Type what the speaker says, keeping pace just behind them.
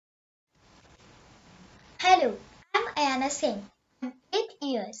Ayaana Singh. I'm 8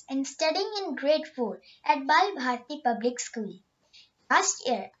 years and studying in grade 4 at Bal Bharti Public School. Last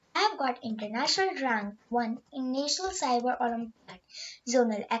year, I have got International Rank 1 in National Cyber Olympiad,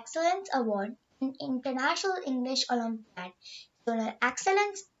 Zonal Excellence Award in International English Olympiad, Zonal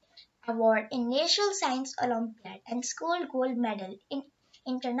Excellence Award in National Science Olympiad, and School Gold Medal in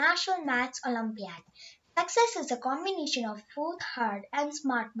International Maths Olympiad. Success is a combination of both hard and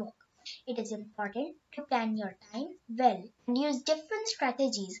smart work. It is important to plan your time well and use different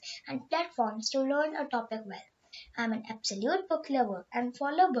strategies and platforms to learn a topic well. I'm an absolute book lover and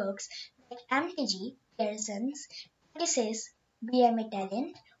follow books like MTG, Pearson's, Odysseus, BM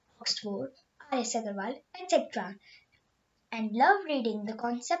Italian, Oxford, R.S. Agarwal, etc. and love reading the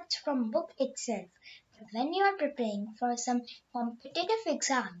concepts from book itself. But when you are preparing for some competitive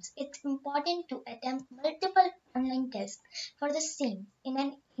exams, it's important to attempt multiple online tests for the same in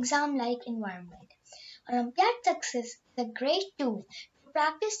an exam-like environment. Olympiad Success is a great tool to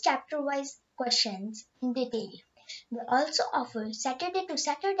practice chapter-wise questions in detail. They also offer Saturday to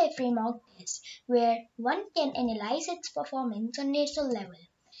Saturday free mock tests where one can analyze its performance on national level.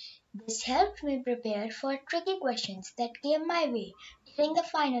 This helped me prepare for tricky questions that came my way during the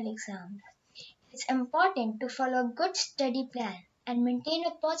final exam. It's important to follow a good study plan and maintain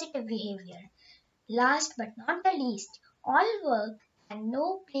a positive behavior. Last but not the least, all work and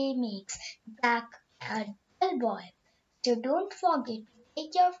no play makes Jack a dull boy. So don't forget to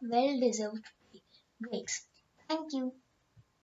take your well-deserved breaks. Thank you.